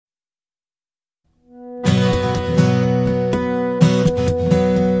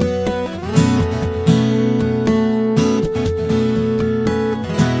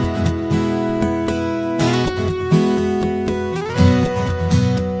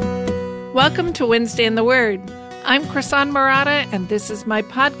Welcome to Wednesday in the Word. I'm Krisan Murata, and this is my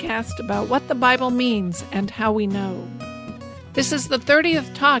podcast about what the Bible means and how we know. This is the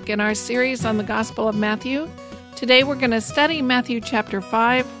 30th talk in our series on the Gospel of Matthew. Today we're going to study Matthew chapter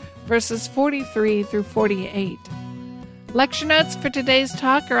 5, verses 43 through 48. Lecture notes for today's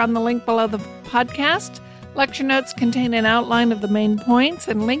talk are on the link below the podcast. Lecture notes contain an outline of the main points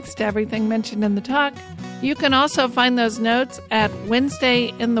and links to everything mentioned in the talk. You can also find those notes at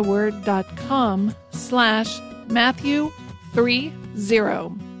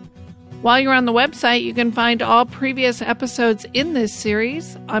wednesdayintheword.com/Matthew30. While you're on the website, you can find all previous episodes in this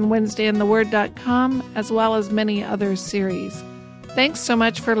series on wednesdayintheword.com, as well as many other series. Thanks so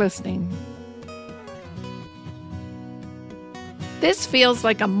much for listening. This feels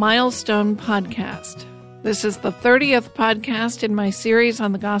like a milestone podcast. This is the 30th podcast in my series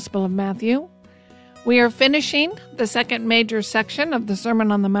on the Gospel of Matthew. We are finishing the second major section of the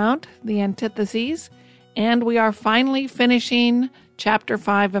Sermon on the Mount, the Antitheses, and we are finally finishing chapter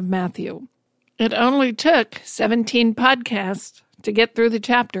 5 of Matthew. It only took 17 podcasts to get through the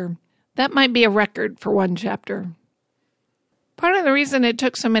chapter. That might be a record for one chapter. Part of the reason it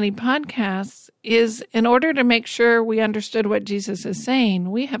took so many podcasts is in order to make sure we understood what Jesus is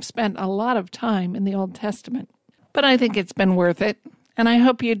saying, we have spent a lot of time in the Old Testament. But I think it's been worth it, and I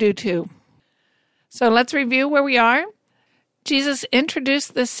hope you do too. So let's review where we are. Jesus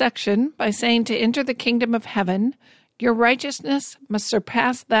introduced this section by saying to enter the kingdom of heaven, your righteousness must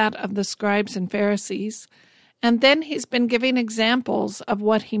surpass that of the scribes and Pharisees. And then he's been giving examples of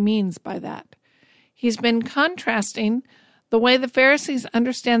what he means by that. He's been contrasting the way the Pharisees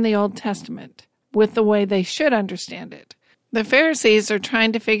understand the Old Testament with the way they should understand it. The Pharisees are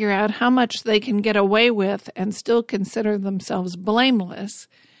trying to figure out how much they can get away with and still consider themselves blameless.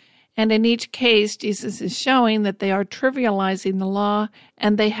 And in each case, Jesus is showing that they are trivializing the law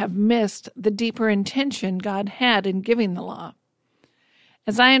and they have missed the deeper intention God had in giving the law.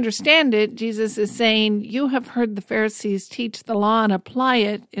 As I understand it, Jesus is saying, you have heard the Pharisees teach the law and apply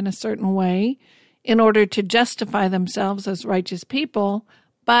it in a certain way in order to justify themselves as righteous people,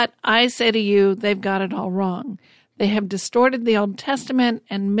 but I say to you, they've got it all wrong. They have distorted the Old Testament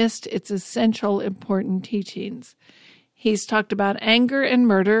and missed its essential, important teachings. He's talked about anger and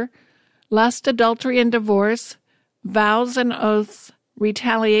murder, lust, adultery, and divorce, vows and oaths,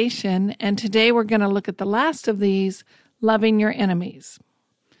 retaliation, and today we're going to look at the last of these, loving your enemies.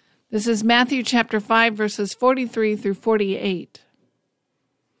 This is Matthew chapter 5, verses 43 through 48.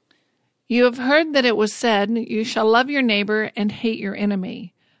 You have heard that it was said, you shall love your neighbor and hate your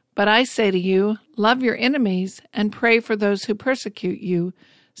enemy. But I say to you, love your enemies and pray for those who persecute you,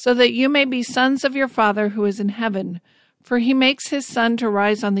 so that you may be sons of your Father who is in heaven. For he makes his sun to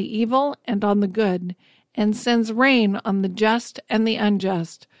rise on the evil and on the good, and sends rain on the just and the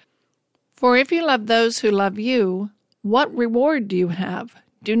unjust. For if you love those who love you, what reward do you have?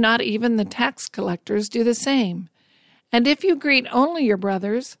 Do not even the tax collectors do the same? And if you greet only your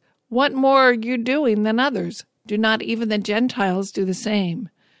brothers, what more are you doing than others? Do not even the Gentiles do the same?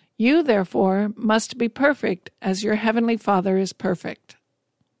 You, therefore, must be perfect as your heavenly Father is perfect.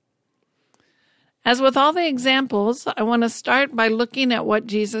 As with all the examples, I want to start by looking at what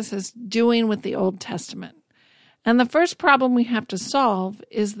Jesus is doing with the Old Testament. And the first problem we have to solve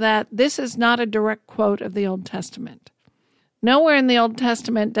is that this is not a direct quote of the Old Testament. Nowhere in the Old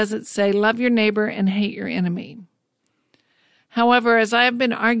Testament does it say, love your neighbor and hate your enemy. However, as I have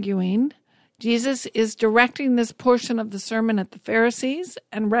been arguing, Jesus is directing this portion of the sermon at the Pharisees,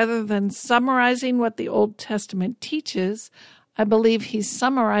 and rather than summarizing what the Old Testament teaches, I believe he's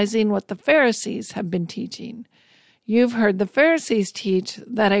summarizing what the Pharisees have been teaching. You've heard the Pharisees teach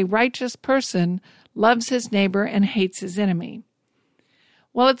that a righteous person loves his neighbor and hates his enemy.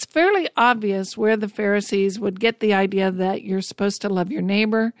 Well, it's fairly obvious where the Pharisees would get the idea that you're supposed to love your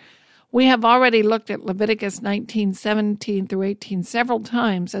neighbor. We have already looked at Leviticus 19:17 through 18 several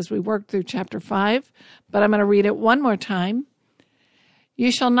times as we worked through chapter 5, but I'm going to read it one more time. You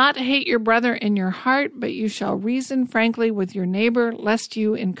shall not hate your brother in your heart, but you shall reason frankly with your neighbor, lest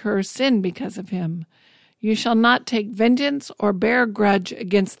you incur sin because of him. You shall not take vengeance or bear a grudge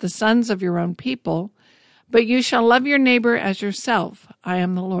against the sons of your own people, but you shall love your neighbor as yourself. I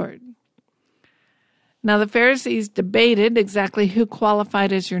am the Lord. Now the Pharisees debated exactly who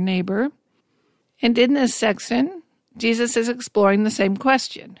qualified as your neighbor, and in this section, Jesus is exploring the same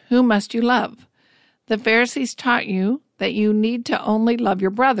question. Who must you love? The Pharisees taught you that you need to only love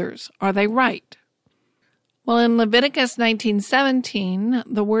your brothers. Are they right? Well, in Leviticus 19:17,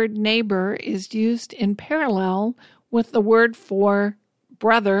 the word neighbor is used in parallel with the word for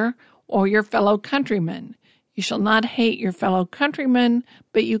brother or your fellow countryman. You You shall not hate your fellow countrymen,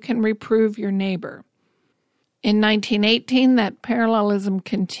 but you can reprove your neighbor. In 1918, that parallelism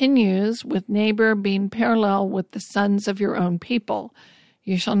continues, with neighbor being parallel with the sons of your own people.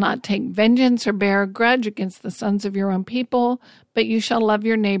 You shall not take vengeance or bear a grudge against the sons of your own people, but you shall love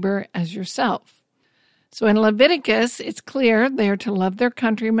your neighbor as yourself. So in Leviticus, it's clear they are to love their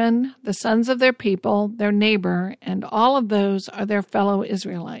countrymen, the sons of their people, their neighbor, and all of those are their fellow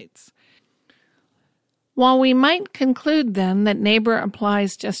Israelites. While we might conclude then that neighbor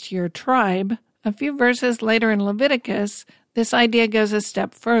applies just to your tribe, a few verses later in Leviticus, this idea goes a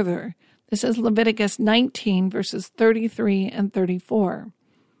step further. This is Leviticus 19, verses 33 and 34.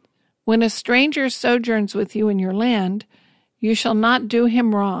 When a stranger sojourns with you in your land, you shall not do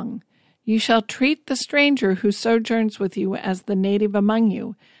him wrong. You shall treat the stranger who sojourns with you as the native among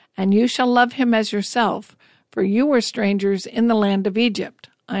you, and you shall love him as yourself, for you were strangers in the land of Egypt.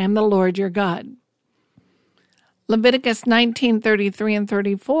 I am the Lord your God. Leviticus 19:33 and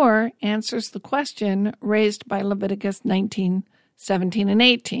 34 answers the question raised by Leviticus 19:17 and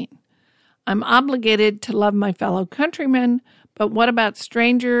 18. I'm obligated to love my fellow countrymen, but what about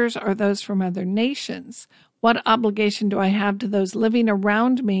strangers or those from other nations? What obligation do I have to those living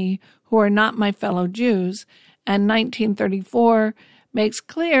around me who are not my fellow Jews? And 1934 makes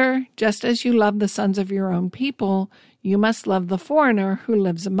clear, just as you love the sons of your own people, you must love the foreigner who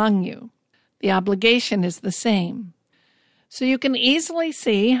lives among you. The obligation is the same. So you can easily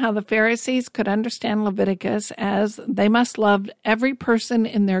see how the Pharisees could understand Leviticus as they must love every person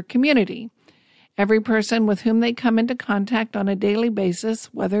in their community, every person with whom they come into contact on a daily basis,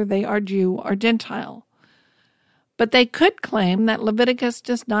 whether they are Jew or Gentile. But they could claim that Leviticus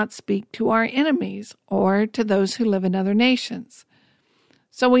does not speak to our enemies or to those who live in other nations.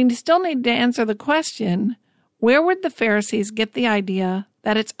 So we still need to answer the question, where would the Pharisees get the idea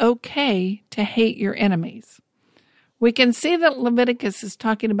that it's okay to hate your enemies? We can see that Leviticus is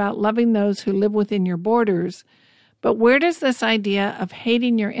talking about loving those who live within your borders, but where does this idea of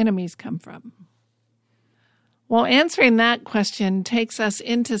hating your enemies come from? Well, answering that question takes us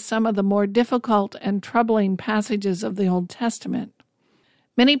into some of the more difficult and troubling passages of the Old Testament.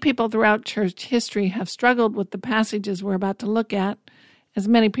 Many people throughout church history have struggled with the passages we're about to look at, as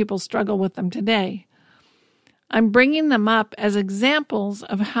many people struggle with them today. I'm bringing them up as examples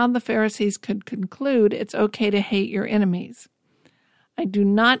of how the Pharisees could conclude it's okay to hate your enemies. I do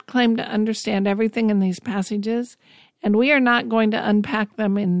not claim to understand everything in these passages, and we are not going to unpack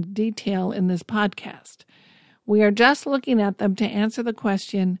them in detail in this podcast. We are just looking at them to answer the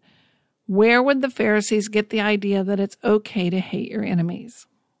question, where would the Pharisees get the idea that it's okay to hate your enemies?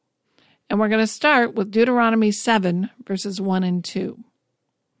 And we're going to start with Deuteronomy 7, verses 1 and 2.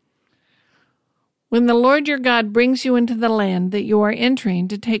 When the Lord your God brings you into the land that you are entering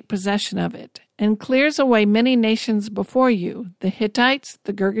to take possession of it, and clears away many nations before you, the Hittites,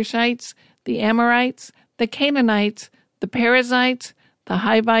 the Girgashites, the Amorites, the Canaanites, the Perizzites, the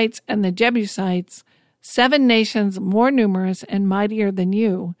Hivites, and the Jebusites, 7 nations more numerous and mightier than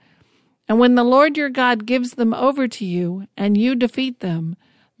you. And when the Lord your God gives them over to you, and you defeat them,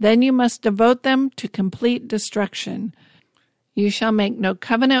 then you must devote them to complete destruction. You shall make no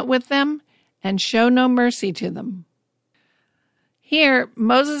covenant with them, and show no mercy to them. Here,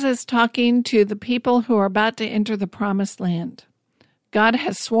 Moses is talking to the people who are about to enter the promised land. God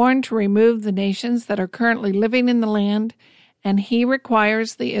has sworn to remove the nations that are currently living in the land, and he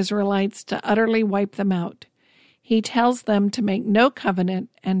requires the Israelites to utterly wipe them out. He tells them to make no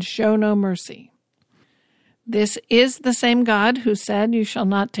covenant and show no mercy. This is the same God who said, "You shall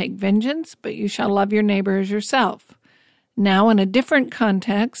not take vengeance, but you shall love your neighbor as yourself." Now, in a different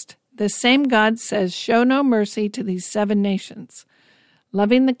context, the same God says, show no mercy to these 7 nations.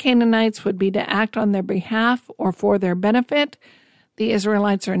 Loving the Canaanites would be to act on their behalf or for their benefit. The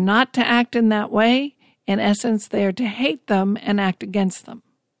Israelites are not to act in that way. In essence, they are to hate them and act against them.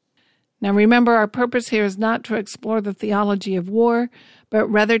 Now remember, our purpose here is not to explore the theology of war, but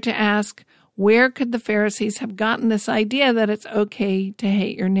rather to ask, where could the Pharisees have gotten this idea that it's okay to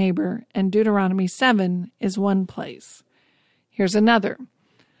hate your neighbor? And Deuteronomy 7 is one place. Here's another.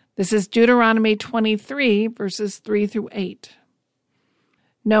 This is Deuteronomy 23, verses 3 through 8.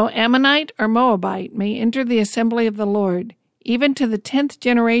 No Ammonite or Moabite may enter the assembly of the Lord, even to the 10th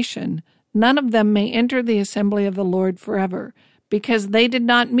generation. None of them may enter the assembly of the Lord forever, because they did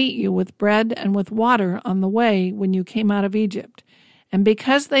not meet you with bread and with water on the way when you came out of Egypt, and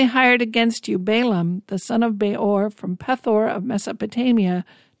because they hired against you Balaam, the son of Beor, from Pethor of Mesopotamia,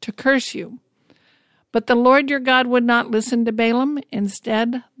 to curse you. But the Lord your God would not listen to Balaam.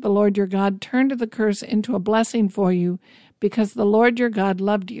 Instead, the Lord your God turned the curse into a blessing for you, because the Lord your God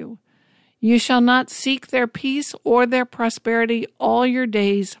loved you. You shall not seek their peace or their prosperity all your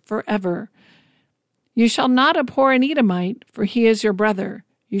days forever. You shall not abhor an Edomite, for he is your brother.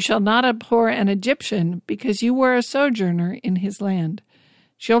 You shall not abhor an Egyptian, because you were a sojourner in his land.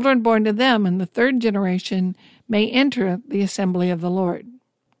 Children born to them in the third generation may enter the assembly of the Lord.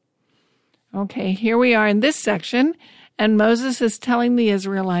 Okay, here we are in this section, and Moses is telling the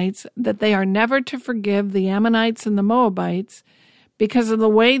Israelites that they are never to forgive the Ammonites and the Moabites because of the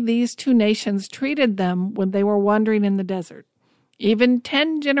way these two nations treated them when they were wandering in the desert. Even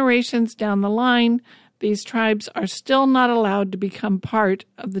 10 generations down the line, these tribes are still not allowed to become part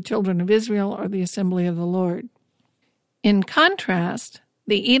of the children of Israel or the assembly of the Lord. In contrast,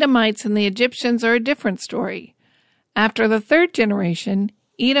 the Edomites and the Egyptians are a different story. After the third generation,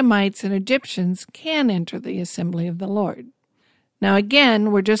 Edomites and Egyptians can enter the assembly of the Lord. Now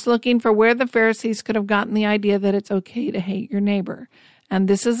again, we're just looking for where the Pharisees could have gotten the idea that it's okay to hate your neighbor. And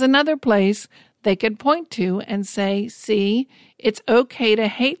this is another place they could point to and say, see, it's okay to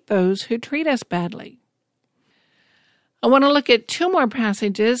hate those who treat us badly. I want to look at 2 more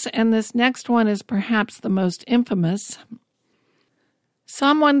passages, and this next one is perhaps the most infamous.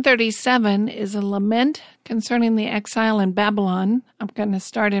 Psalm 137 is a lament concerning the exile in Babylon. I'm going to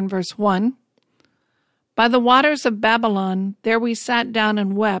start in verse 1. By the waters of Babylon, there we sat down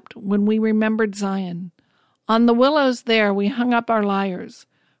and wept when we remembered Zion. On the willows there we hung up our lyres,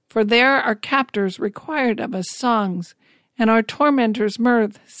 for there our captors required of us songs, and our tormentors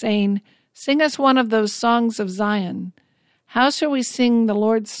mirth, saying, Sing us one of those songs of Zion. How shall we sing the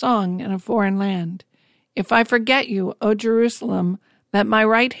Lord's song in a foreign land? If I forget you, O Jerusalem, let my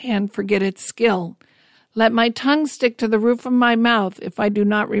right hand forget its skill. Let my tongue stick to the roof of my mouth if I do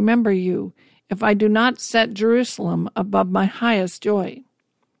not remember you, if I do not set Jerusalem above my highest joy.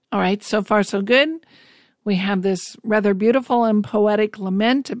 All right, so far so good. We have this rather beautiful and poetic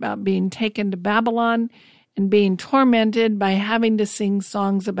lament about being taken to Babylon and being tormented by having to sing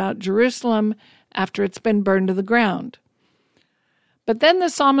songs about Jerusalem after it's been burned to the ground. But then the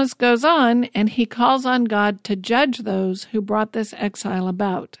psalmist goes on, and he calls on God to judge those who brought this exile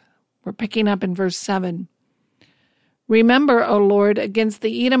about. We're picking up in verse 7. Remember, O Lord, against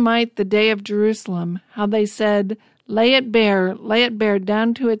the Edomite the day of Jerusalem, how they said, lay it bare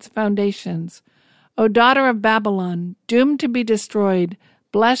down to its foundations. O daughter of Babylon, doomed to be destroyed,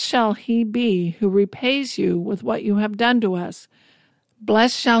 blessed shall he be who repays you with what you have done to us.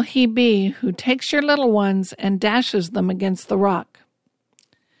 Blessed shall he be who takes your little ones and dashes them against the rock.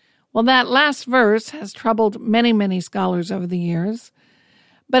 Well, that last verse has troubled many, many scholars over the years,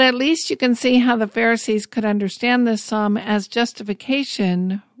 but at least you can see how the Pharisees could understand this psalm as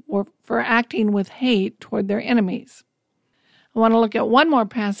justification for acting with hate toward their enemies. I want to look at one more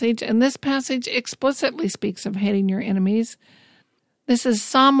passage, and this passage explicitly speaks of hating your enemies. This is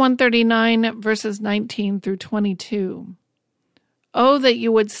Psalm 139, verses 19 through 22. Oh, that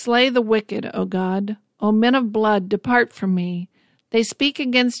you would slay the wicked, O God! O men of blood, depart from me. They speak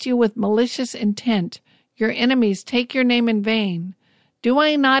against you with malicious intent. Your enemies take your name in vain. Do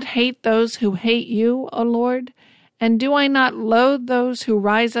I not hate those who hate you, O Lord? And do I not loathe those who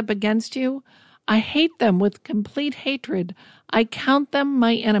rise up against you? I hate them with complete hatred. I count them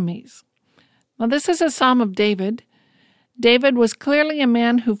my enemies. Now, this is a psalm of David. David was clearly a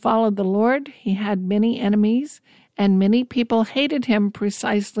man who followed the Lord. He had many enemies, and many people hated him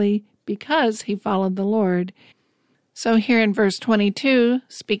precisely because he followed the Lord. So here in verse 22,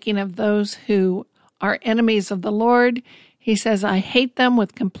 speaking of those who are enemies of the Lord, he says, I hate them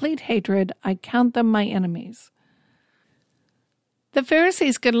with complete hatred. I count them my enemies. The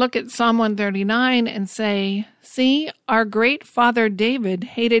Pharisees could look at Psalm 139 and say, see, our great father David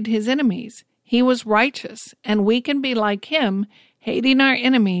hated his enemies. He was righteous, and we can be like him, hating our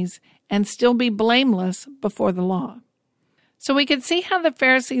enemies, and still be blameless before the law. So we could see how the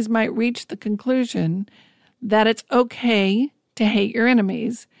Pharisees might reach the conclusion that it's okay to hate your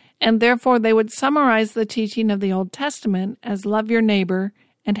enemies, and therefore they would summarize the teaching of the Old Testament as love your neighbor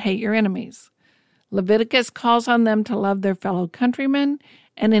and hate your enemies. Leviticus calls on them to love their fellow countrymen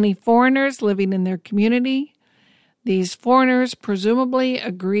and any foreigners living in their community. These foreigners presumably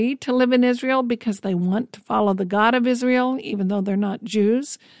agree to live in Israel because they want to follow the God of Israel, even though they're not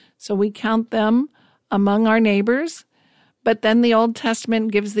Jews. So we count them among our neighbors. But then the Old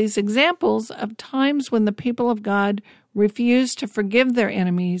Testament gives these examples of times when the people of God refuse to forgive their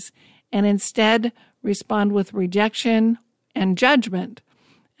enemies and instead respond with rejection and judgment.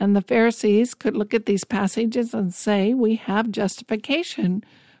 And the Pharisees could look at these passages and say, we have justification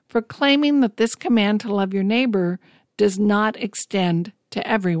for claiming that this command to love your neighbor does not extend to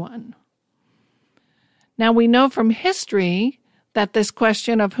everyone. Now we know from history that this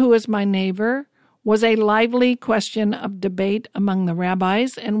question of who is my neighbor was a lively question of debate among the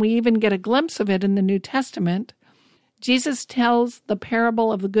rabbis, and we even get a glimpse of it in the New Testament. Jesus tells the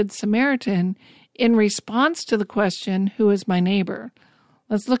parable of the Good Samaritan in response to the question, who is my neighbor?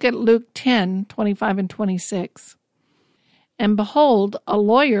 Let's look at Luke 10, 25 and 26. And behold, a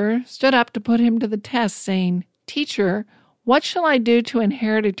lawyer stood up to put him to the test, saying, Teacher, what shall I do to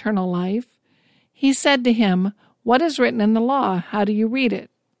inherit eternal life? He said to him, What is written in the law? How do you read it?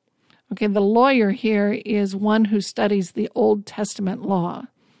 Okay, the lawyer here is one who studies the Old Testament law.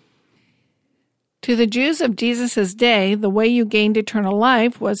 To the Jews of Jesus' day, the way you gained eternal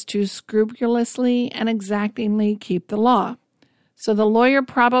life was to scrupulously and exactingly keep the law. So the lawyer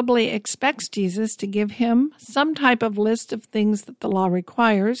probably expects Jesus to give him some type of list of things that the law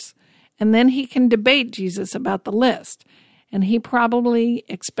requires, and then he can debate Jesus about the list. And he probably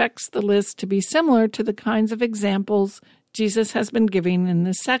expects the list to be similar to the kinds of examples Jesus has been giving in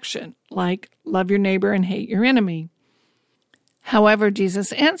this section, like love your neighbor and hate your enemy. However,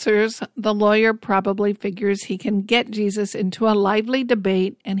 Jesus answers, the lawyer probably figures he can get Jesus into a lively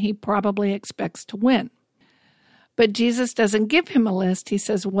debate, and he probably expects to win. But Jesus doesn't give him a list. He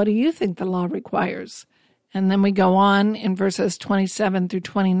says, what do you think the law requires? And then we go on in verses 27 through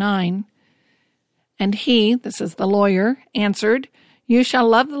 29. And he, this is the lawyer, answered, You shall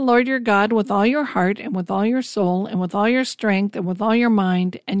love the Lord your God with all your heart and with all your soul and with all your strength and with all your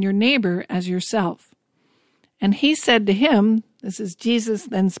mind, and your neighbor as yourself. And he said to him, this is Jesus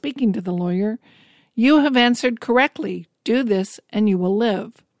then speaking to the lawyer, You have answered correctly. Do this and you will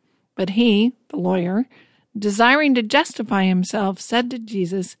live. But he, the lawyer, desiring to justify himself, said to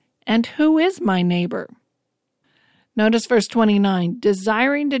Jesus, And who is my neighbor? Notice verse 29.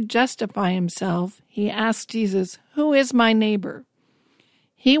 Desiring to justify himself, he asked Jesus, Who is my neighbor?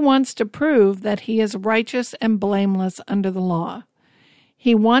 He wants to prove that he is righteous and blameless under the law.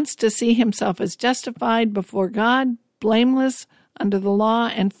 He wants to see himself as justified before God, blameless under the law,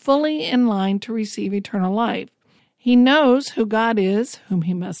 and fully in line to receive eternal life. He knows who God is, whom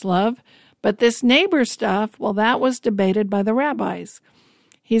he must love, but this neighbor stuff, well, that was debated by the rabbis.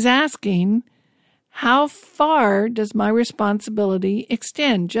 He's asking, how far does my responsibility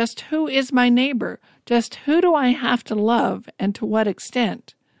extend? Just who is my neighbor? Just who do I have to love, and to what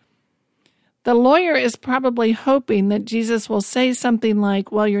extent? The lawyer is probably hoping that Jesus will say something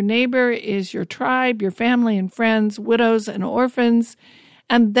like, well, your neighbor is your tribe, your family and friends, widows and orphans,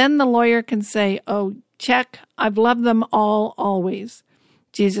 and then the lawyer can say, oh, check, I've loved them all always.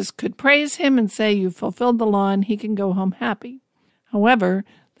 Jesus could praise him and say, you've fulfilled the law, and he can go home happy. However,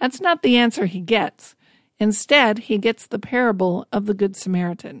 that's not the answer he gets. Instead, he gets the parable of the Good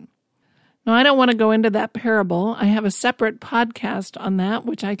Samaritan. Now, I don't want to go into that parable. I have a separate podcast on that,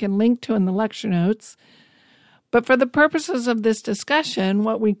 which I can link to in the lecture notes. But for the purposes of this discussion,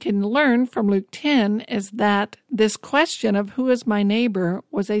 what we can learn from Luke 10 is that this question of who is my neighbor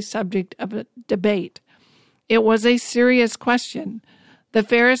was a subject of a debate. It was a serious question. The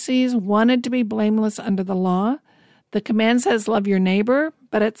Pharisees wanted to be blameless under the law. The command says, love your neighbor,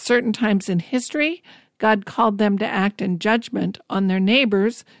 but at certain times in history, God called them to act in judgment on their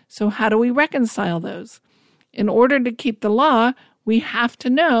neighbors, so how do we reconcile those? In order to keep the law, we have to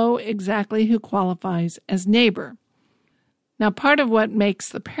know exactly who qualifies as neighbor. Now, part of what makes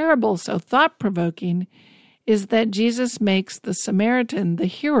the parable so thought-provoking is that Jesus makes the Samaritan the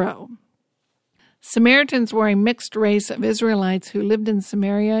hero. Samaritans were a mixed race of Israelites who lived in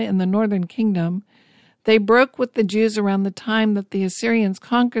Samaria in the northern kingdom. They broke with the Jews around the time that the Assyrians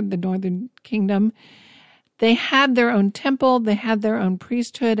conquered the northern kingdom. They had their own temple, they had their own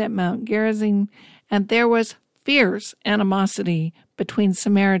priesthood at Mount Gerizim, and there was fierce animosity between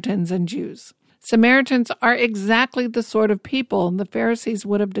Samaritans and Jews. Samaritans are exactly the sort of people the Pharisees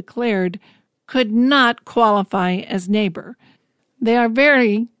would have declared could not qualify as neighbor. They are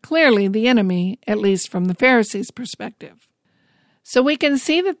very clearly the enemy, at least from the Pharisees' perspective. So we can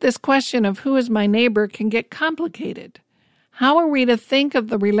see that this question of who is my neighbor can get complicated. How are we to think of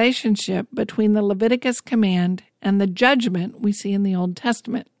the relationship between the Leviticus command and the judgment we see in the Old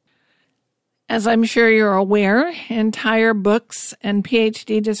Testament? As I'm sure you're aware, entire books and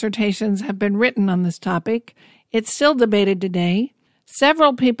PhD dissertations have been written on this topic. It's still debated today.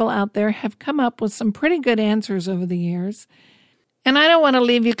 Several people out there have come up with some pretty good answers over the years. And I don't want to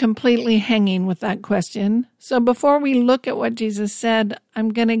leave you completely hanging with that question. So before we look at what Jesus said, I'm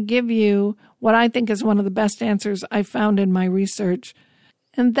going to give you what I think is one of the best answers I found in my research.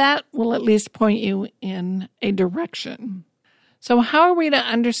 And that will at least point you in a direction. So how are we to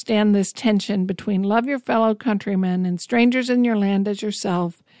understand this tension between love your fellow countrymen and strangers in your land as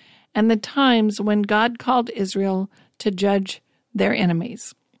yourself, and the times when God called Israel to judge their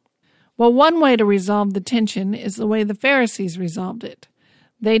enemies. Well, one way to resolve the tension is the way the Pharisees resolved it.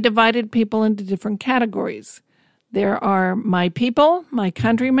 They divided people into different categories. There are my people, my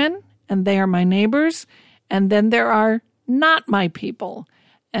countrymen, and they are my neighbors. And then there are not my people.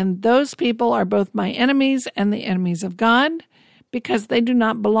 And those people are both my enemies and the enemies of God. Because they do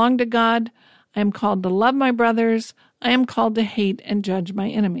not belong to God, I am called to love my brothers. I am called to hate and judge my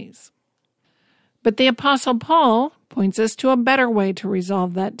enemies. But the Apostle Paul points us to a better way to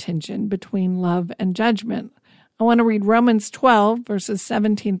resolve that tension between love and judgment. I want to read Romans 12, verses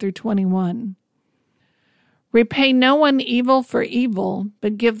 17 through 21. Repay no one evil for evil,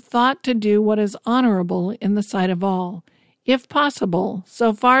 but give thought to do what is honorable in the sight of all. If possible,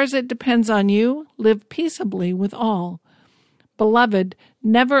 so far as it depends on you, live peaceably with all. Beloved,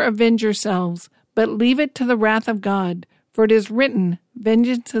 never avenge yourselves, but leave it to the wrath of God. For it is written,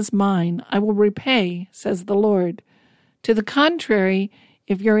 vengeance is mine, I will repay, says the Lord. To the contrary,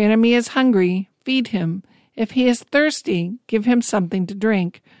 if your enemy is hungry, feed him. If he is thirsty, give him something to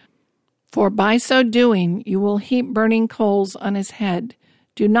drink. For by so doing, you will heap burning coals on his head.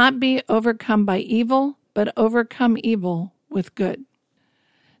 Do not be overcome by evil, but overcome evil with good.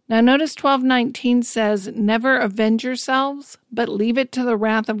 Now notice 12:19 says, never avenge yourselves, but leave it to the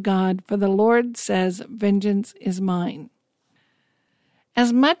wrath of God, for the Lord says, vengeance is mine.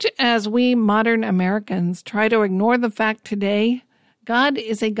 As much as we modern Americans try to ignore the fact today, God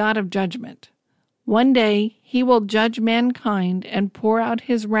is a God of judgment. One day, he will judge mankind and pour out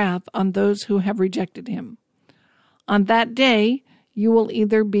his wrath on those who have rejected him. On that day, you will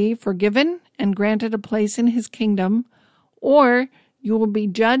either be forgiven and granted a place in his kingdom, or you will be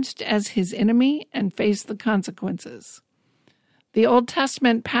judged as his enemy and face the consequences. The Old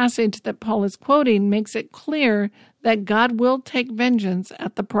Testament passage that Paul is quoting makes it clear that God will take vengeance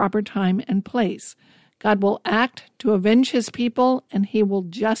at the proper time and place. God will act to avenge his people, and he will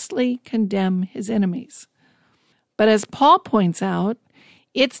justly condemn his enemies. But as Paul points out,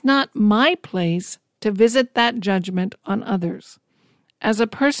 it's not my place to visit that judgment on others. As a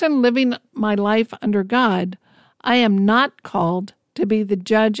person living my life under God, I am not called to be the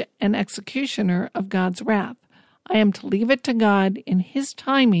judge and executioner of God's wrath. I am to leave it to God in his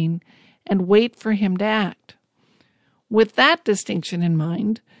timing and wait for him to act. With that distinction in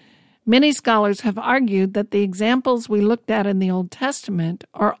mind, many scholars have argued that the examples we looked at in the Old Testament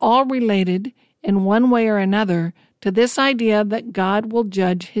are all related in one way or another to this idea that God will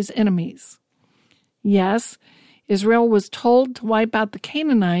judge his enemies. Yes, Israel was told to wipe out the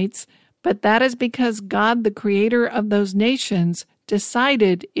Canaanites, but that is because God, the creator of those nations,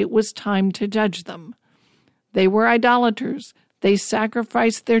 decided it was time to judge them. They were idolaters. They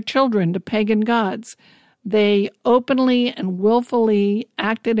sacrificed their children to pagan gods. They openly and willfully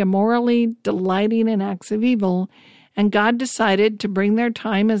acted immorally, delighting in acts of evil, and God decided to bring their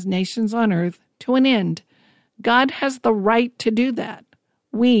time as nations on earth to an end. God has the right to do that.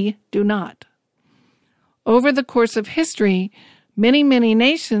 We do not. Over the course of history, many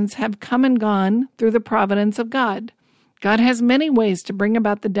nations have come and gone through the providence of God. God has many ways to bring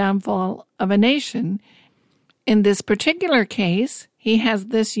about the downfall of a nation. In this particular case, he has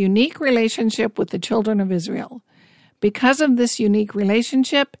this unique relationship with the children of Israel. Because of this unique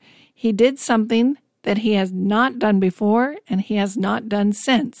relationship, he did something that he has not done before and he has not done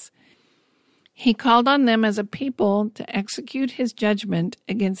since. He called on them as a people to execute his judgment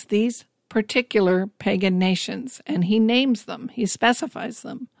against these particular pagan nations, and he names them, he specifies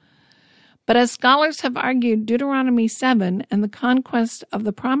them. But as scholars have argued, Deuteronomy 7 and the conquest of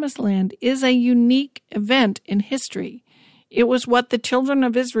the Promised Land is a unique event in history. It was what the children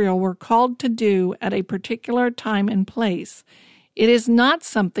of Israel were called to do at a particular time and place. It is not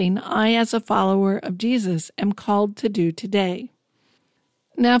something I, as a follower of Jesus, am called to do today.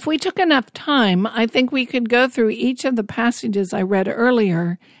 Now, if we took enough time, I think we could go through each of the passages I read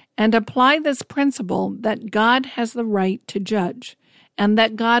earlier and apply this principle that God has the right to judge, and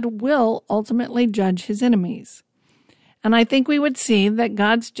that God will ultimately judge his enemies. And I think we would see that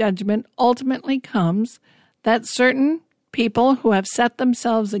God's judgment ultimately comes, that certain people who have set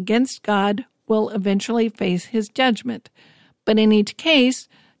themselves against God will eventually face his judgment. But in each case,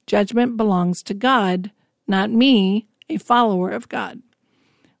 judgment belongs to God, not me, a follower of God.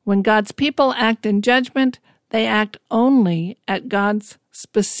 When God's people act in judgment, they act only at God's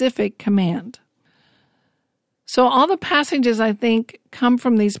specific command. So all the passages, I think, come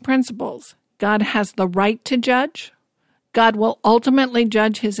from these principles. God has the right to judge. God will ultimately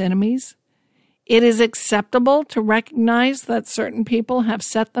judge his enemies. It is acceptable to recognize that certain people have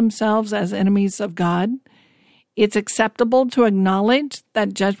set themselves as enemies of God. It's acceptable to acknowledge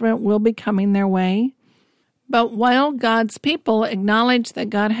that judgment will be coming their way. But while God's people acknowledge that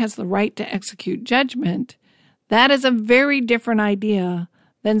God has the right to execute judgment, that is a very different idea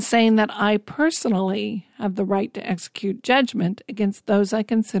than saying that I personally have the right to execute judgment against those I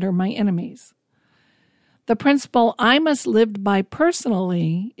consider my enemies. The principle I must live by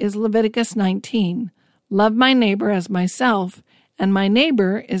personally is Leviticus 19, love my neighbor as myself, and my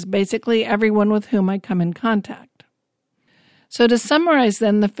neighbor is basically everyone with whom I come in contact. So to summarize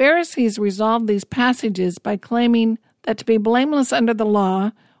then, the Pharisees resolved these passages by claiming that to be blameless under the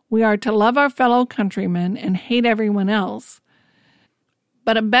law, we are to love our fellow countrymen and hate everyone else.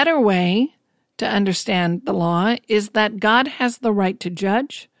 But a better way to understand the law is that God has the right to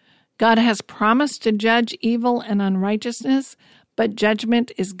judge. God has promised to judge evil and unrighteousness, but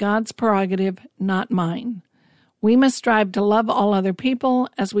judgment is God's prerogative, not mine. We must strive to love all other people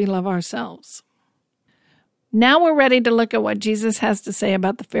as we love ourselves. Now we're ready to look at what Jesus has to say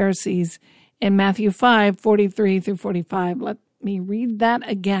about the Pharisees in Matthew 5:43 through 45. Let me read that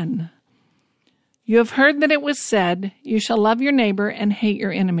again. You have heard that it was said, you shall love your neighbor and hate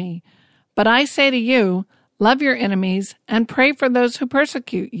your enemy. But I say to you, love your enemies and pray for those who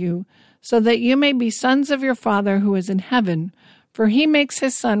persecute you, so that you may be sons of your Father who is in heaven. For he makes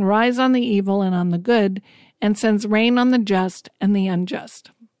his sun rise on the evil and on the good, and sends rain on the just and the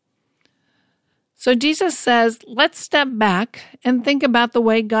unjust. So Jesus says, let's step back and think about the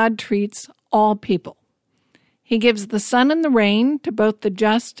way God treats all people. He gives the sun and the rain to both the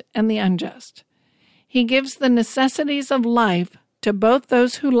just and the unjust. He gives the necessities of life to both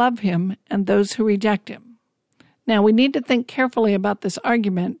those who love him and those who reject him. Now, we need to think carefully about this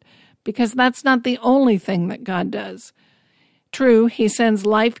argument because that's not the only thing that God does. True, he sends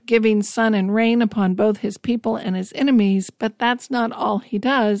life-giving sun and rain upon both his people and his enemies, but that's not all he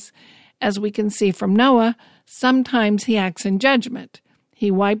does. As we can see from Noah, sometimes he acts in judgment. He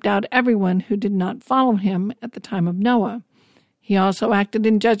wiped out everyone who did not follow him at the time of Noah. He also acted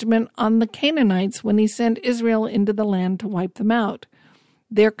in judgment on the Canaanites when he sent Israel into the land to wipe them out.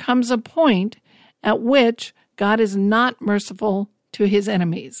 There comes a point at which God is not merciful to his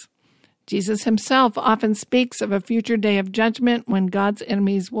enemies. Jesus himself often speaks of a future day of judgment when God's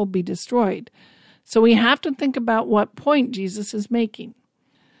enemies will be destroyed. So we have to think about what point Jesus is making.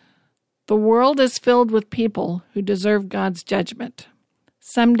 The world is filled with people who deserve God's judgment.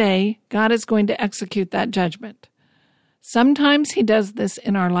 Someday, God is going to execute that judgment. Sometimes he does this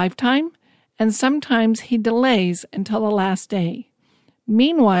in our lifetime, and sometimes he delays until the last day.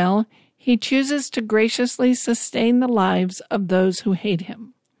 Meanwhile, he chooses to graciously sustain the lives of those who hate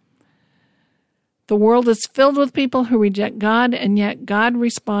him. The world is filled with people who reject God, and yet God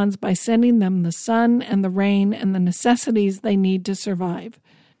responds by sending them the sun and the rain and the necessities they need to survive.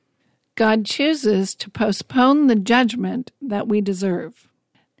 God chooses to postpone the judgment that we deserve.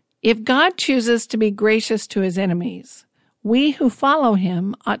 If God chooses to be gracious to his enemies, we who follow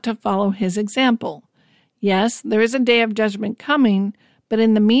him ought to follow his example. Yes, there is a day of judgment coming, but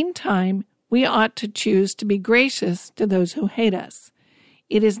in the meantime, we ought to choose to be gracious to those who hate us.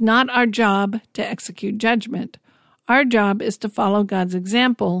 It is not our job to execute judgment. Our job is to follow God's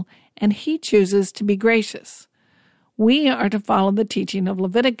example, and he chooses to be gracious. We are to follow the teaching of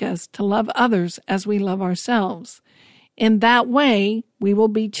Leviticus to love others as we love ourselves. In that way, we will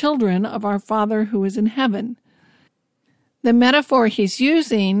be children of our Father who is in heaven. The metaphor he's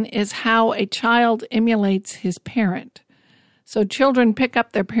using is how a child emulates his parent. So children pick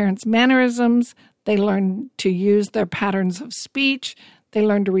up their parents' mannerisms, they learn to use their patterns of speech, they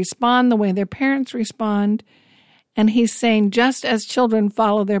learn to respond the way their parents respond. And he's saying, just as children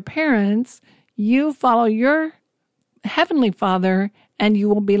follow their parents, you follow your Heavenly Father, and you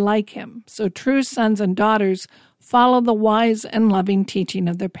will be like him. So true sons and daughters follow the wise and loving teaching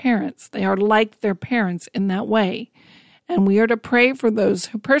of their parents. They are like their parents in that way. And we are to pray for those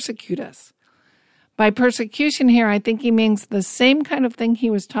who persecute us. By persecution here, I think he means the same kind of thing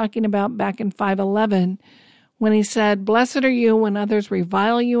he was talking about back in 5:11 when he said, "Blessed are you when others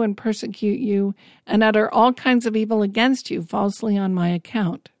revile you and persecute you and utter all kinds of evil against you falsely on my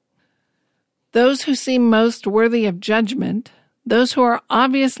account." Those who seem most worthy of judgment, those who are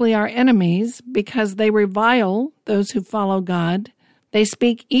obviously our enemies because they revile those who follow God, they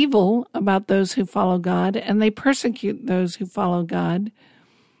speak evil about those who follow God, and they persecute those who follow God,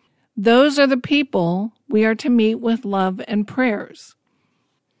 those are the people we are to meet with love and prayers.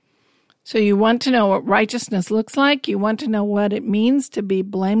 So you want to know what righteousness looks like? You want to know what it means to be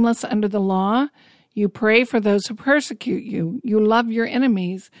blameless under the law? You pray for those who persecute you. You love your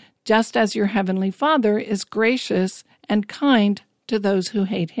enemies, just as your heavenly Father is gracious and kind to those who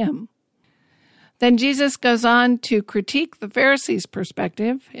hate him. Then Jesus goes on to critique the Pharisees'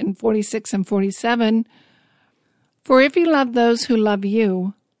 perspective in 46 and 47. For if you love those who love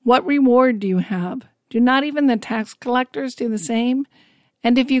you, what reward do you have? Do not even the tax collectors do the same?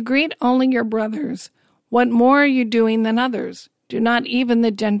 And if you greet only your brothers, what more are you doing than others? Do not even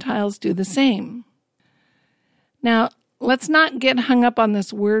the Gentiles do the same? Now, let's not get hung up on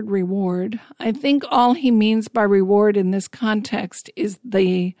this word reward. I think all he means by reward in this context is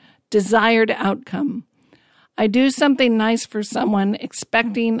the desired outcome. I do something nice for someone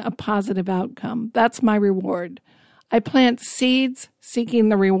expecting a positive outcome. That's my reward. I plant seeds seeking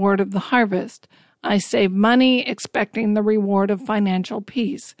the reward of the harvest. I save money expecting the reward of financial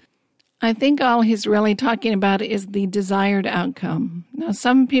peace. I think all he's really talking about is the desired outcome. Now,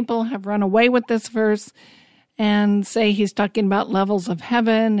 some people have run away with this verse and say he's talking about levels of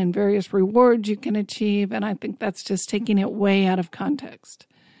heaven and various rewards you can achieve, and I think that's just taking it way out of context.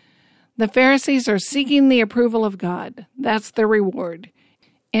 The Pharisees are seeking the approval of God. That's their reward.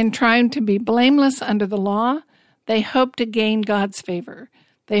 In trying to be blameless under the law, they hope to gain God's favor.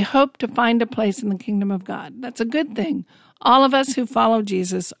 They hope to find a place in the kingdom of God. That's a good thing. All of us who follow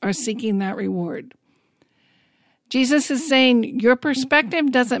Jesus are seeking that reward. Jesus is saying, your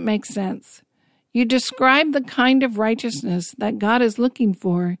perspective doesn't make sense. You describe the kind of righteousness that God is looking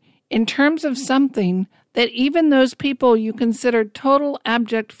for in terms of something that even those people you consider total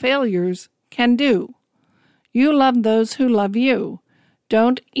abject failures can do. You love those who love you.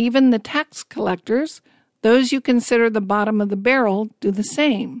 Don't even the tax collectors, those you consider the bottom of the barrel, do the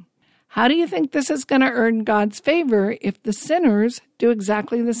same. How do you think this is going to earn God's favor if the sinners do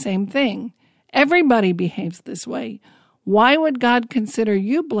exactly the same thing? Everybody behaves this way. Why would God consider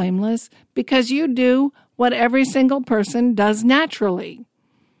you blameless because you do what every single person does naturally?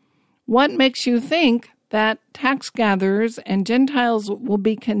 What makes you think that tax gatherers and Gentiles will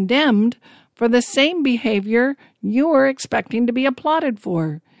be condemned for the same behavior you are expecting to be applauded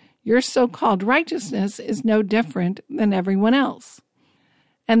for? Your so-called righteousness is no different than everyone else.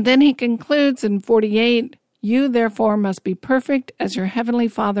 And then he concludes in 48, you therefore must be perfect as your heavenly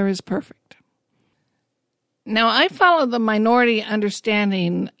Father is perfect. Now, I follow the minority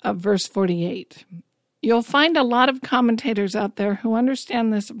understanding of verse 48. You'll find a lot of commentators out there who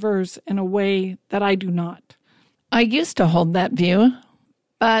understand this verse in a way that I do not. I used to hold that view,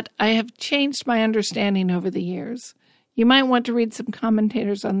 but I have changed my understanding over the years. You might want to read some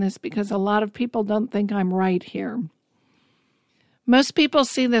commentators on this because a lot of people don't think I'm right here. Most people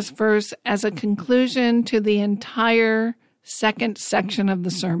see this verse as a conclusion to the entire second section of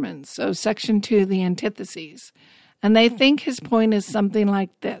the sermon, so section 2, the antitheses, and they think his point is something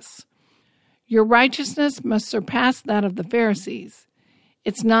like this. Your righteousness must surpass that of the Pharisees.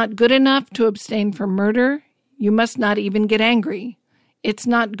 It's not good enough to abstain from murder. You must not even get angry. It's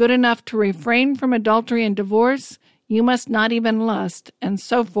not good enough to refrain from adultery and divorce. You must not even lust, and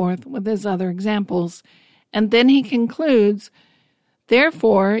so forth with his other examples. And then he concludes,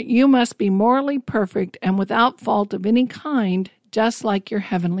 therefore, you must be morally perfect and without fault of any kind, just like your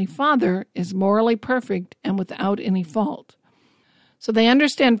heavenly Father is morally perfect and without any fault. So they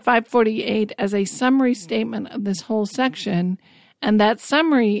understand 548 as a summary statement of this whole section, and that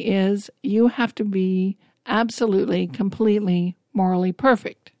summary is you have to be absolutely, completely, morally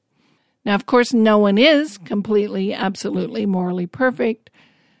perfect. Now, of course, no one is completely, absolutely, morally perfect,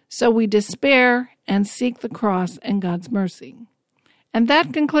 so we despair and seek the cross and God's mercy. And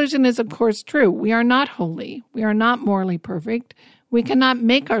that conclusion is, of course, true. We are not holy. We are not morally perfect. We cannot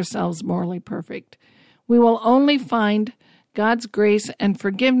make ourselves morally perfect. We will only find God's grace and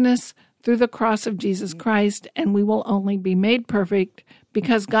forgiveness through the cross of Jesus Christ, and we will only be made perfect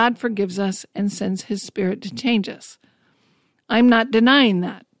because God forgives us and sends his Spirit to change us. I'm not denying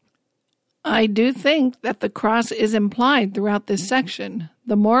that. I do think that the cross is implied throughout this section.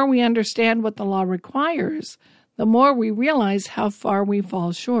 The more we understand what the law requires, the more we realize how far we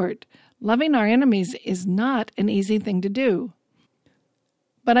fall short. Loving our enemies is not an easy thing to do.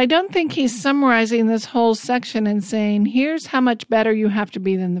 But I don't think he's summarizing this whole section and saying, here's how much better you have to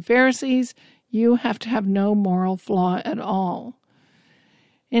be than the Pharisees. You have to have no moral flaw at all.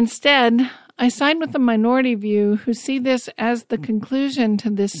 Instead, I side with the minority view who see this as the conclusion to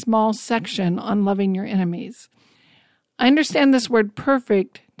this small section on loving your enemies. I understand this word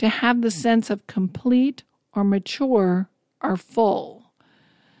perfect to have the sense of complete or mature or full.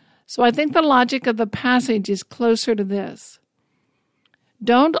 So I think the logic of the passage is closer to this.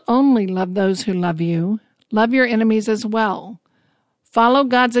 Don't only love those who love you, love your enemies as well. Follow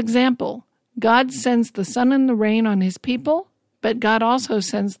God's example. God sends the sun and the rain on his people, but God also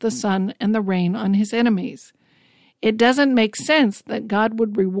sends the sun and the rain on his enemies. It doesn't make sense that God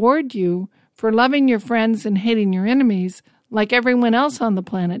would reward you for loving your friends and hating your enemies like everyone else on the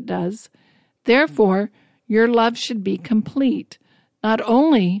planet does. Therefore, your love should be complete, not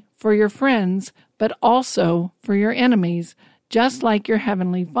only for your friends, but also for your enemies, just like your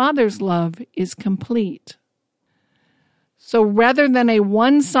Heavenly Father's love is complete. So rather than a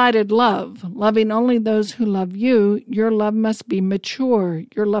one-sided love, loving only those who love you, your love must be mature,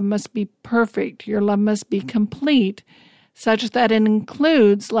 your love must be perfect, your love must be complete, such that it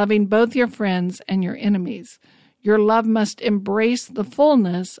includes loving both your friends and your enemies. Your love must embrace the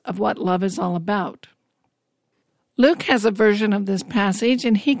fullness of what love is all about. Luke has a version of this passage,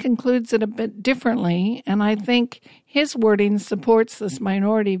 and he concludes it a bit differently, and I think his wording supports this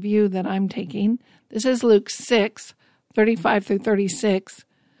minority view that I'm taking. This is Luke 6, 35 through 36.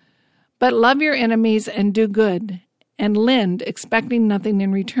 But love your enemies and do good, and lend, expecting nothing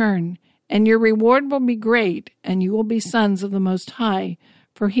in return. And your reward will be great, and you will be sons of the Most High,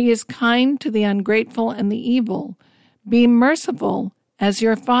 for he is kind to the ungrateful and the evil. Be merciful as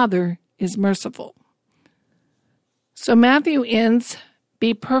your Father is merciful. So Matthew ends,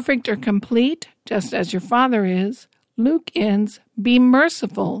 be perfect or complete, just as your Father is. Luke ends, be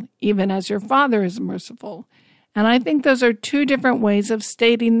merciful, even as your Father is merciful. And I think those are two different ways of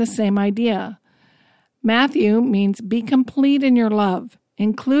stating the same idea. Matthew means be complete in your love.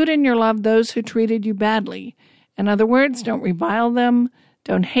 Include in your love those who treated you badly. In other words, don't revile them,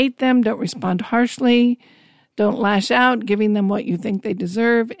 don't hate them, don't respond harshly, don't lash out, giving them what you think they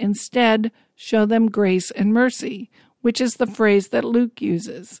deserve. Instead, show them grace and mercy, which is the phrase that Luke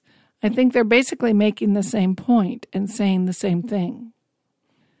uses. I think they're basically making the same point and saying the same thing.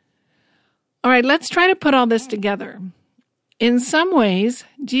 All right, let's try to put all this together. In some ways,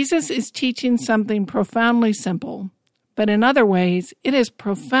 Jesus is teaching something profoundly simple, but in other ways, it is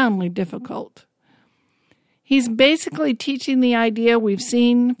profoundly difficult. He's basically teaching the idea we've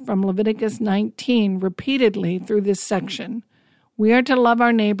seen from Leviticus 19 repeatedly through this section. We are to love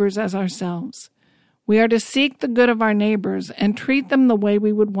our neighbors as ourselves. We are to seek the good of our neighbors and treat them the way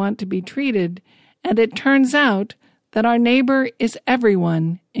we would want to be treated, and it turns out that our neighbor is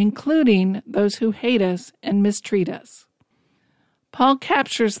everyone, including those who hate us and mistreat us. Paul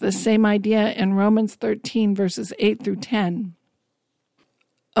captures the same idea in Romans 13, verses 8 through 10.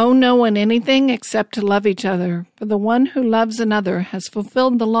 Owe no one anything except to love each other, for the one who loves another has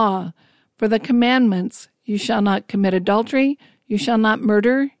fulfilled the law. For the commandments, you shall not commit adultery, you shall not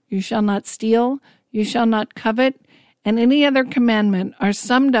murder, you shall not steal, you shall not covet, and any other commandment are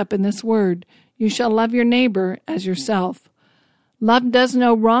summed up in this word, you shall love your neighbor as yourself. Love does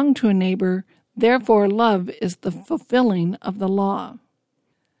no wrong to a neighbor, therefore love is the fulfilling of the law.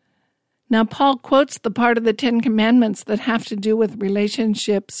 Now, Paul quotes the part of the Ten Commandments that have to do with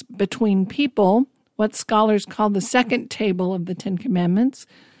relationships between people, what scholars call the second table of the Ten Commandments.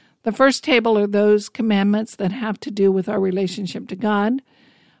 The first table are those commandments that have to do with our relationship to God.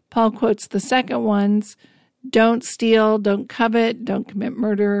 Paul quotes the second ones, don't steal, don't covet, don't commit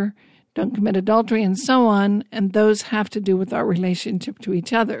murder, don't commit adultery, and so on, and those have to do with our relationship to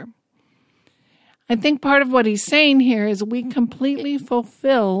each other. I think part of what he's saying here is we completely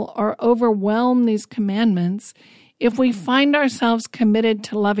fulfill or overwhelm these commandments if we find ourselves committed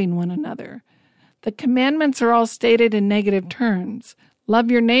to loving one another. The commandments are all stated in negative terms.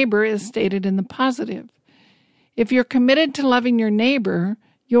 Love your neighbor is stated in the positive. If you're committed to loving your neighbor,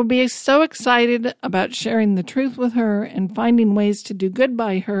 you'll be so excited about sharing the truth with her and finding ways to do good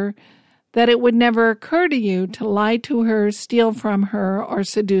by her that it would never occur to you to lie to her, steal from her, or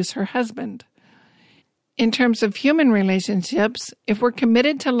seduce her husband. In terms of human relationships, if we're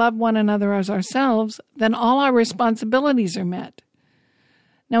committed to love one another as ourselves, then all our responsibilities are met.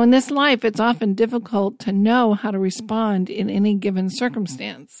 Now, in this life, it's often difficult to know how to respond in any given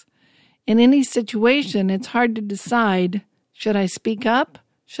circumstance. In any situation, it's hard to decide, should I speak up?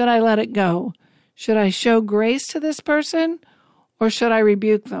 Should I let it go? Should I show grace to this person? Or should I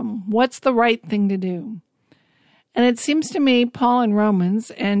rebuke them? What's the right thing to do? And it seems to me Paul in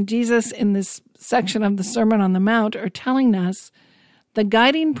Romans and Jesus in this section of the Sermon on the Mount are telling us the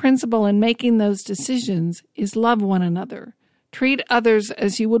guiding principle in making those decisions is love one another. Treat others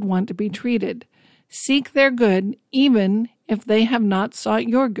as you would want to be treated. Seek their good even if they have not sought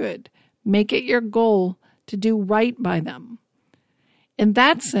your good. Make it your goal to do right by them. In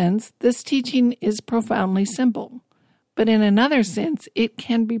that sense, this teaching is profoundly simple. But in another sense, it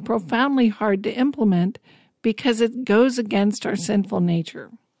can be profoundly hard to implement because it goes against our sinful nature.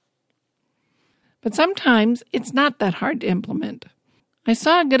 But sometimes it's not that hard to implement. I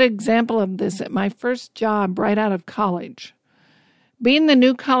saw a good example of this at my first job right out of college. Being the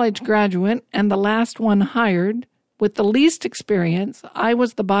new college graduate and the last one hired, with the least experience, I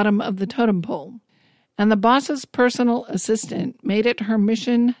was the bottom of the totem pole. And the boss's personal assistant made it her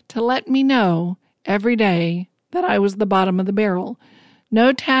mission to let me know every day that I was the bottom of the barrel.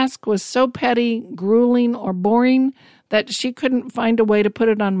 No task was so petty, grueling, or boring that she couldn't find a way to put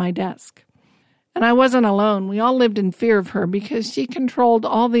it on my desk. And I wasn't alone. We all lived in fear of her because she controlled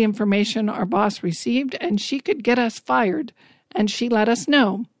all the information our boss received, and she could get us fired, and she let us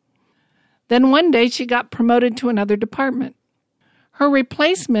know. Then one day she got promoted to another department. Her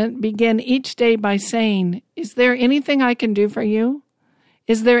replacement began each day by saying, "Is there anything I can do for you?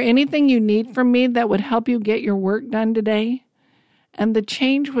 Is there anything you need from me that would help you get your work done today?" And the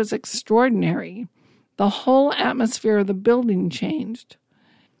change was extraordinary. The whole atmosphere of the building changed.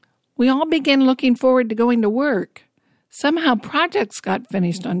 We all began looking forward to going to work. Somehow projects got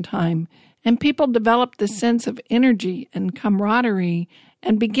finished on time, and people developed this sense of energy and camaraderie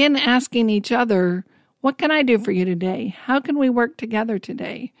and began asking each other, "What can I do for you today? How can we work together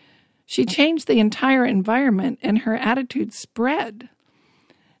today?" She changed the entire environment, and her attitude spread.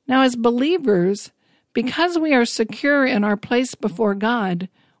 Now, as believers, because we are secure in our place before God,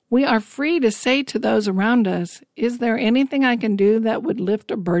 we are free to say to those around us, "Is there anything I can do that would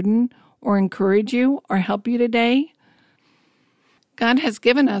lift a burden or encourage you or help you today?" God has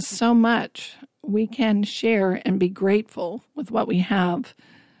given us so much. We can share and be grateful with what we have.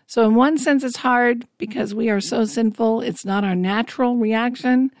 So in one sense, it's hard because we are so sinful. It's not our natural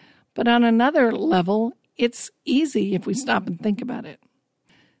reaction. But on another level, it's easy if we stop and think about it.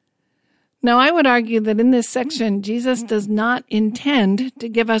 Now, I would argue that in this section, Jesus does not intend to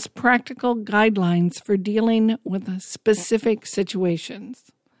give us practical guidelines for dealing with specific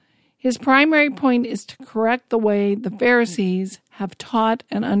situations. His primary point is to correct the way the Pharisees have taught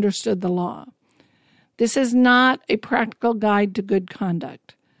and understood the law. This is not a practical guide to good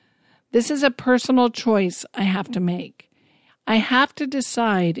conduct. This is a personal choice I have to make. I have to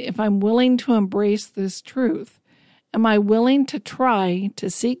decide if I'm willing to embrace this truth. Am I willing to try to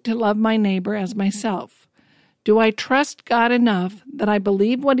seek to love my neighbor as myself? Do I trust God enough that I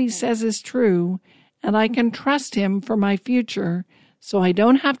believe what he says is true and I can trust him for my future so I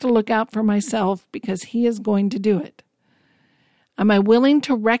don't have to look out for myself because he is going to do it? Am I willing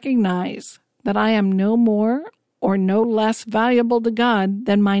to recognize that I am no more or no less valuable to God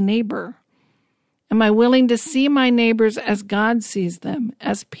than my neighbor? Am I willing to see my neighbors as God sees them,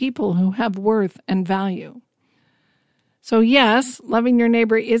 as people who have worth and value? So yes, loving your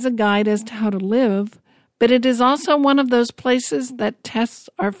neighbor is a guide as to how to live, but it is also one of those places that tests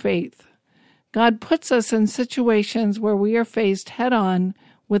our faith. God puts us in situations where we are faced head-on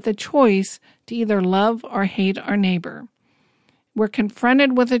with a choice to either love or hate our neighbor. We're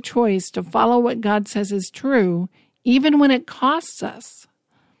confronted with a choice to follow what God says is true, even when it costs us.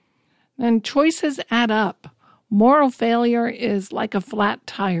 And choices add up. Moral failure is like a flat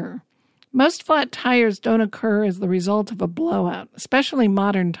tire. Most flat tires don't occur as the result of a blowout, especially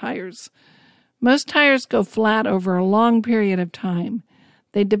modern tires. Most tires go flat over a long period of time.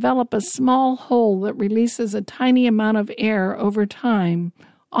 They develop a small hole that releases a tiny amount of air over time,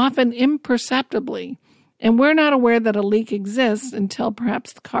 often imperceptibly, and we're not aware that a leak exists until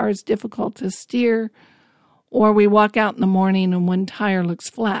perhaps the car is difficult to steer, or we walk out in the morning and one tire looks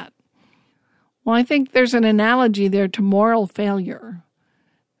flat. Well, I think there's an analogy there to moral failure.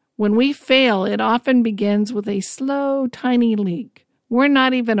 When we fail, it often begins with a slow, tiny leak. We're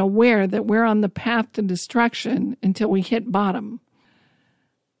not even aware that we're on the path to destruction until we hit bottom.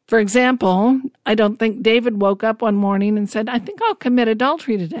 For example, I don't think David woke up one morning and said, "I think I'll commit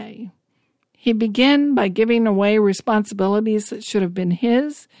adultery today." He began by giving away responsibilities that should have been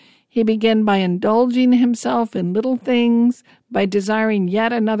his. He began by indulging himself in little things, by desiring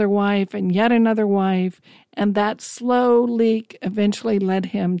yet another wife, and that slow leak eventually led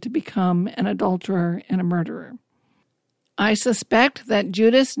him to become an adulterer and a murderer. I suspect that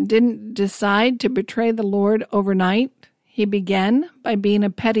Judas didn't decide to betray the Lord overnight. He began by being a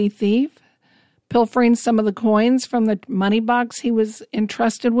petty thief, pilfering some of the coins from the money box he was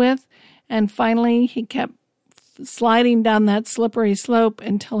entrusted with, and finally he kept sliding down that slippery slope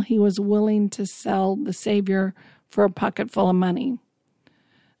until he was willing to sell the Savior for a pocket full of money.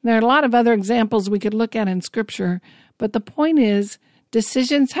 There are a lot of other examples we could look at in Scripture, but the point is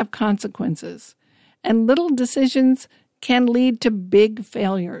decisions have consequences, and little decisions can lead to big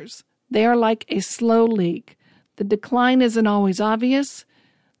failures. They are like a slow leak. The decline isn't always obvious.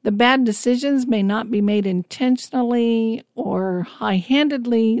 The bad decisions may not be made intentionally or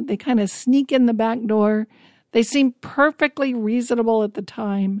high-handedly. They kind of sneak in the back door. They seem perfectly reasonable at the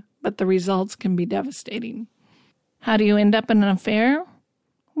time, but the results can be devastating. How do you end up in an affair?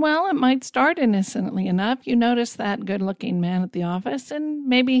 Well, it might start innocently enough. You notice that good-looking man at the office, and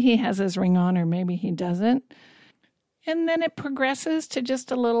maybe he has his ring on or maybe he doesn't. And then it progresses to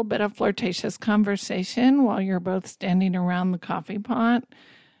just a little bit of flirtatious conversation while you're both standing around the coffee pot.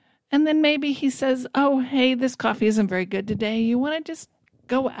 And then maybe he says, oh, hey, this coffee isn't very good today. You want to just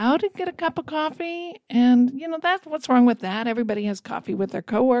go out and get a cup of coffee? And, that's what's wrong with that. Everybody has coffee with their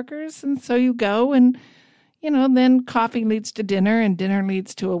coworkers. And so you go and, then coffee leads to dinner and dinner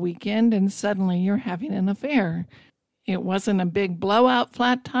leads to a weekend. And suddenly you're having an affair. It wasn't a big blowout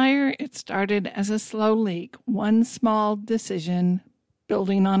flat tire. It started as a slow leak, one small decision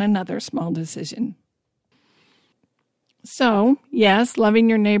building on another small decision. So, yes, loving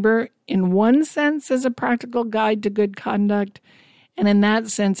your neighbor in one sense is a practical guide to good conduct, and in that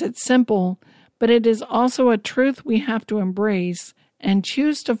sense it's simple, but it is also a truth we have to embrace and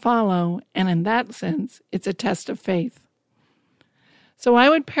choose to follow, and in that sense it's a test of faith. So I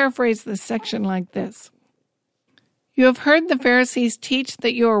would paraphrase this section like this. You have heard the Pharisees teach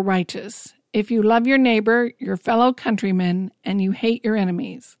that you are righteous if you love your neighbor, your fellow countrymen, and you hate your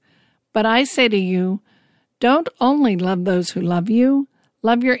enemies. But I say to you, don't only love those who love you,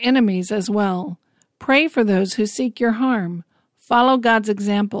 love your enemies as well. Pray for those who seek your harm. Follow God's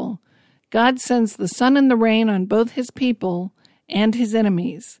example. God sends the sun and the rain on both his people and his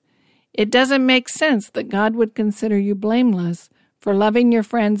enemies. It doesn't make sense that God would consider you blameless for loving your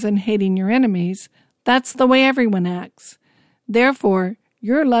friends and hating your enemies. That's the way everyone acts. Therefore,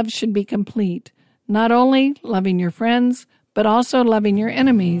 your love should be complete, not only loving your friends, but also loving your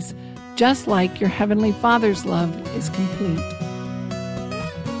enemies, just like your Heavenly Father's love is complete.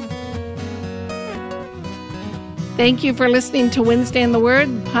 Thank you for listening to Wednesday in the Word,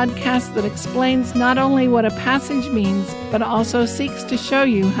 the podcast that explains not only what a passage means, but also seeks to show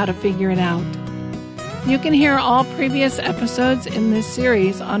you how to figure it out. You can hear all previous episodes in this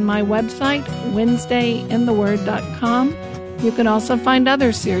series on my website, WednesdayInTheWord.com. You can also find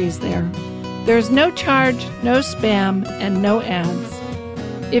other series there. There's no charge, no spam, and no ads.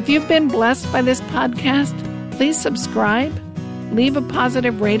 If you've been blessed by this podcast, please subscribe, leave a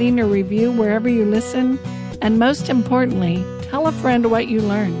positive rating or review wherever you listen, and most importantly, tell a friend what you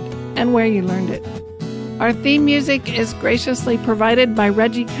learned and where you learned it. Our theme music is graciously provided by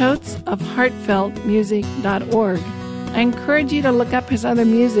Reggie Coates of heartfeltmusic.org. I encourage you to look up his other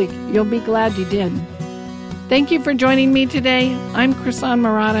music. You'll be glad you did. Thank you for joining me today. I'm Krisan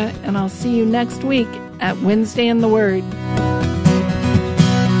Marotta, and I'll see you next week at Wednesday in the Word.